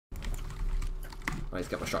I need to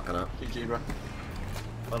get my shotgun out. GG, bro.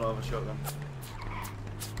 I don't have a shotgun.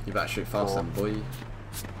 You better shoot fast then, boy.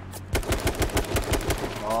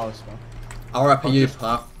 Oh, that's fine. I'll rep you,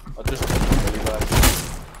 pal. I just really bad.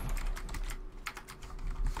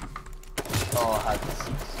 Oh, I had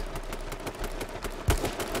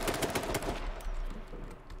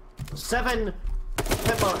 6. 7!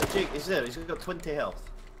 Pepper, Jake is there, he's got 20 health.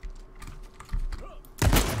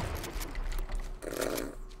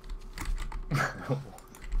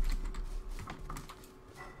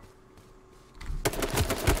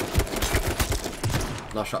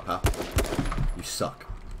 Nice shot, pal. You suck.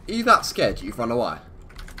 Are you that scared you've run away?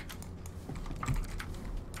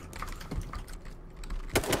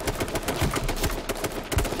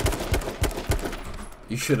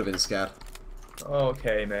 You should have been scared.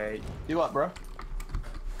 Okay, mate. You what, bro?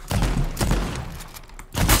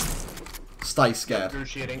 Stay scared. You're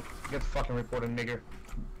shitting. Get fucking reported, nigger.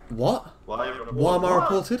 What? Why am I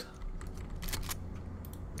reported?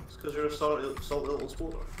 It's because you're a salty little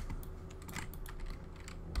spoiler.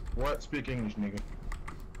 What? Speak English, nigger.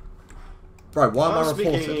 Bro, why am I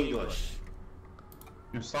speaking reported? English.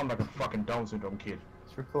 You sound like a fucking Down syndrome kid.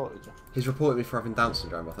 It's reported you. He's reported me for having Down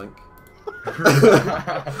syndrome, I think.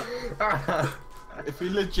 If he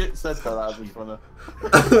legit said that, that'd be funny.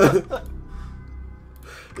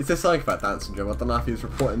 Is there something about Down syndrome? I don't know if he's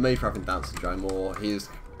reporting me for having Down syndrome or he's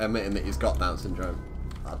admitting that he's got Down syndrome.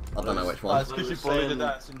 I don't know which one. That's because you bullied the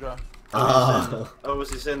Down syndrome. Ah. Oh,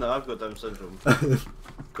 was he saying that I've got Down syndrome?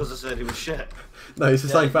 Because I said he was shit. No, he's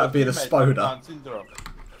just saying about being a SPODER. Down syndrome.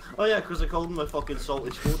 Oh yeah, because I called him a fucking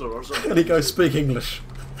salty spoiler or something. And he goes, speak English.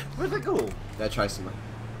 Where'd they go? They're chasing me.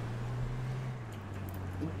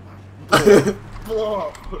 Blow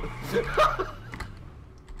up!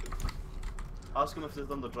 Ask him if they've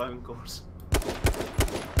done the driving course.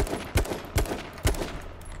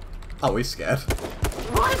 Oh, he's scared.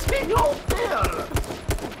 Why is he not there?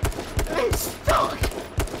 He's stuck!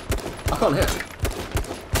 I can't hear him.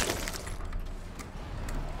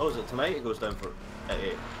 Oh, is it tonight? It goes down for at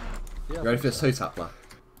 8. You ready for this 2-tap, Blair?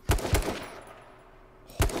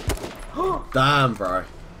 Damn, bro.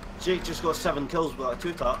 Jake just got 7 kills with that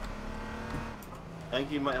 2-tap. I think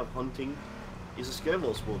he might have hunting. He's a scared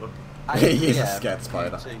little spoiler. He is a scared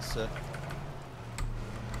spider. Jeez,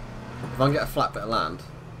 If I can get a flat bit of land,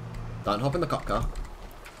 don't hop in the cop car.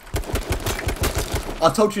 I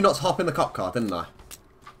told you not to hop in the cop car, didn't I?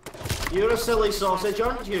 You're a silly sausage,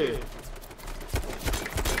 aren't you?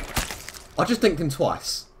 I just dinked him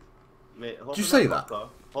twice. Mate, hop Did you in say cop that? car.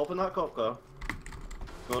 Hop in that cop car.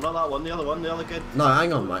 No, not that one, the other one, the other kid. No,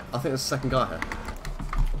 hang on, mate. I think there's a second guy here.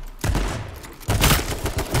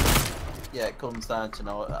 Yeah, it comes down to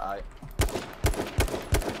know that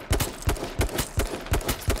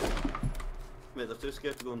Mate, they're too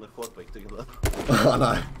scared to go on the quad bike together. I know.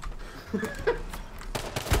 I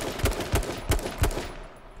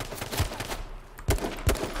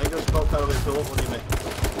think there's a cop car about to pull up on you, mate.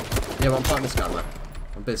 Yeah, but I'm fighting this guy, mate.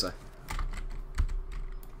 I'm busy.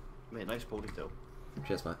 Mate, nice ponytail.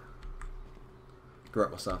 Cheers, mate. Grew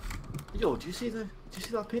up myself. Yo, do you see that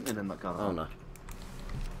painting in that car? Oh, no.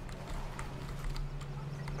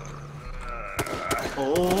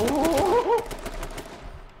 Oh!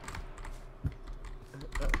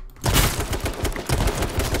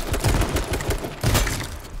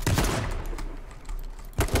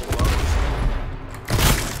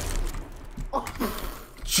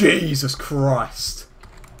 Jesus Christ!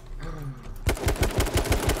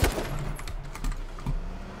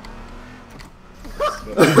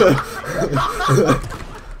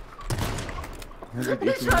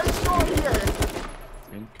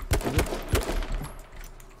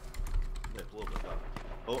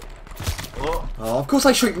 Oh, of course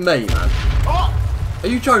they shoot me, man. Oh! Are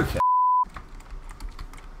you joking?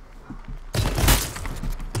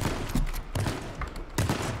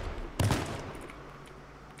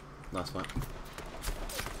 Nice, mate.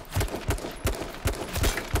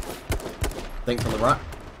 Dinks on the right.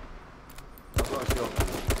 I've got a shot.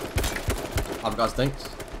 Other guys dinks.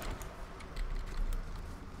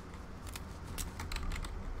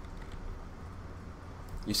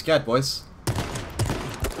 You scared, boys?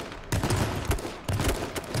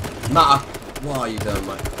 Nah. What are you doing,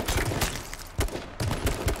 mate?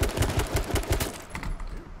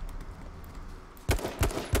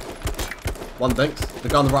 One dinks. The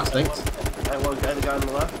guy on the right dinks. Right, one guy, the guy on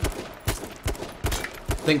the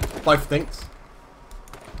left. Dink. Both dinks.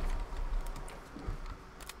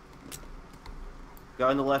 Guy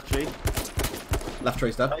on the left tree. Left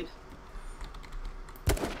tree's dead. Right.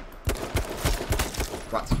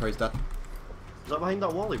 Right tree's dead. Is that behind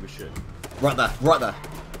that wall he was shooting? Right there. Right there.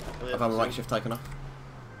 Oh, yeah, I've had my see. right shift taken off.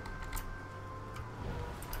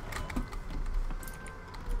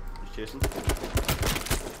 chasing.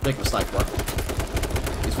 Big mistake, bro.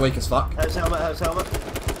 He's weak as fuck. How's helmet?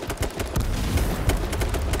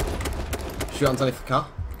 Shoot underneath the car.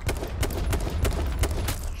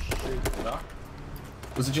 Shoot, no?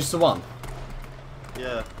 Was it just the one?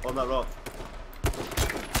 Yeah, on that rock.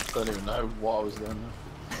 Don't even know what I was doing.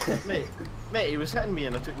 Mate, he was hitting me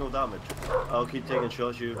and I took no damage. I'll keep taking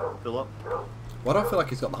shots, you fill up. Why do I feel like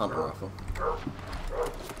he's got the hunting rifle?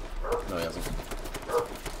 No, he hasn't.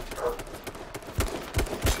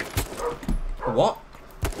 What?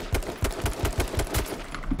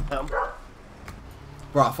 Hit him.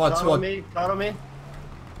 Right, I fired Car two on on. me, car on me.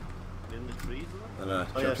 In the trees, No, no,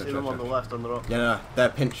 oh yeah, see them on the left on the rock. Yeah, no, they're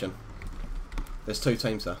pinching. There's two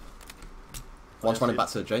teams there. One's Yeah, running see back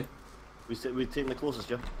to the jeep. We've taken the closest,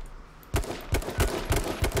 yeah.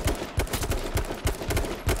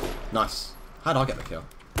 Nice. How did I get the kill?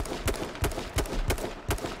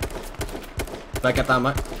 Better get down,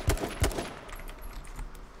 mate.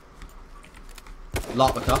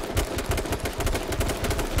 Lock the car.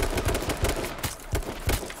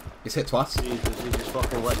 He's hit twice. Jesus, he just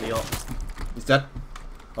fucking let me up. He's dead.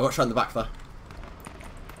 I got shot in the back though.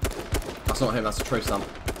 That's not him, that's a true stump.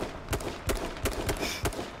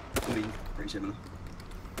 I mean, pretty similar.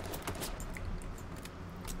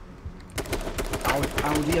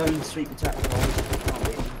 Audi own sweet potato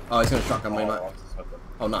fries. Oh, he's gonna shotgun me, mate.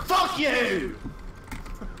 Oh, nice. Fuck you!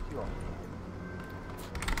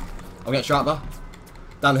 I'm getting shot though.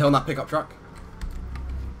 Down the hill in that pickup truck.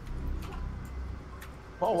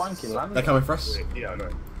 What a wanky land. They're coming for us. Yeah, I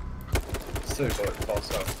know. Still got it far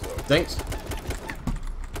south as well. Dinks.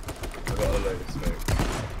 I got a load of smoke.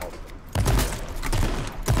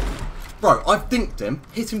 Bro, I've dinked him,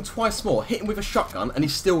 hit him twice more, hit him with a shotgun, and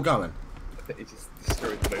he's still going. I think he just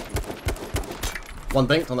destroyed the local. One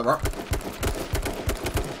dinked on the rock.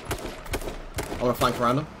 I want to flank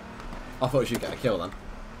around him. I thought you should get a kill then.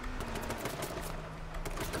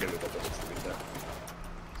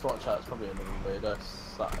 Watch out, it's probably another weirdo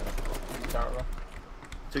sat in a character.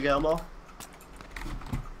 To get him off.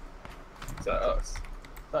 Is that us?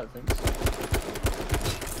 Don't think so.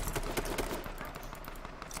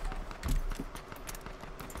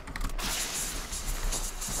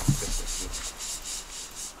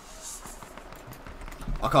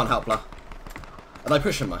 I can't help, Blair. Are they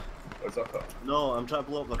pushing me? What's that car? No, I'm trying to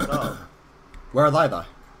blow up the car. Where are they though?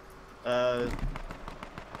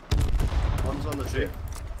 One's on the tree.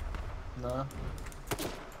 No.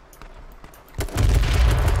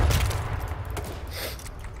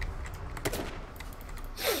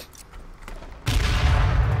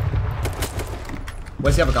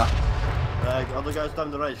 Where's the other guy? Other guy's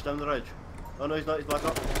down the ridge, Oh no, he's not, he's back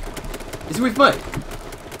up. Is he with me?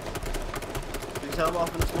 Took his helmet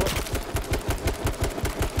off in the smoke.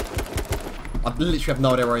 I literally have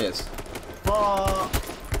no idea where he is. Fuck!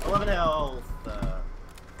 11 health.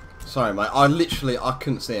 Sorry, mate. I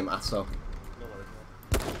couldn't see him at all. No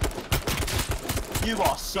worries. You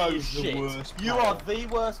are so shit. You are the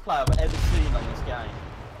worst player I've ever seen on this game.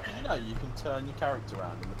 Did you know you can turn your character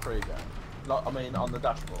around in the pre-game? Like, I mean, on the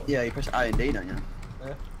dashboard. Yeah, you press A and D, don't you?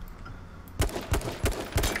 Yeah.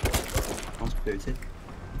 One's booted.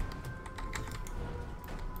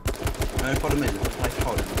 The only problem is if I play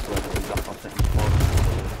COD in this world, he's up, I think he's fine.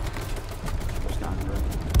 What's going on, really?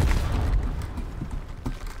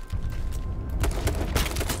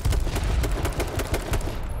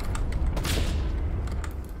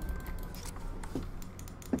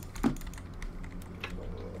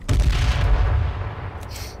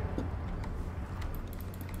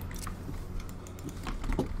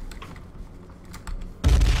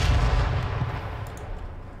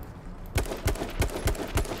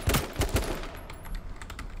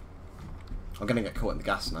 I'm gonna get caught in the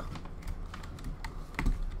gas now.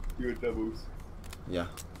 You were doubles. Yeah.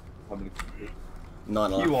 How many?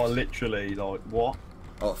 9 left. You are literally like, what?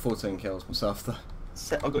 I got 14 kills myself though.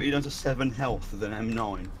 I got you down to 7 health with an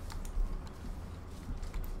M9.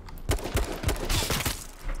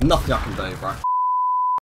 Nothing I can do, bro.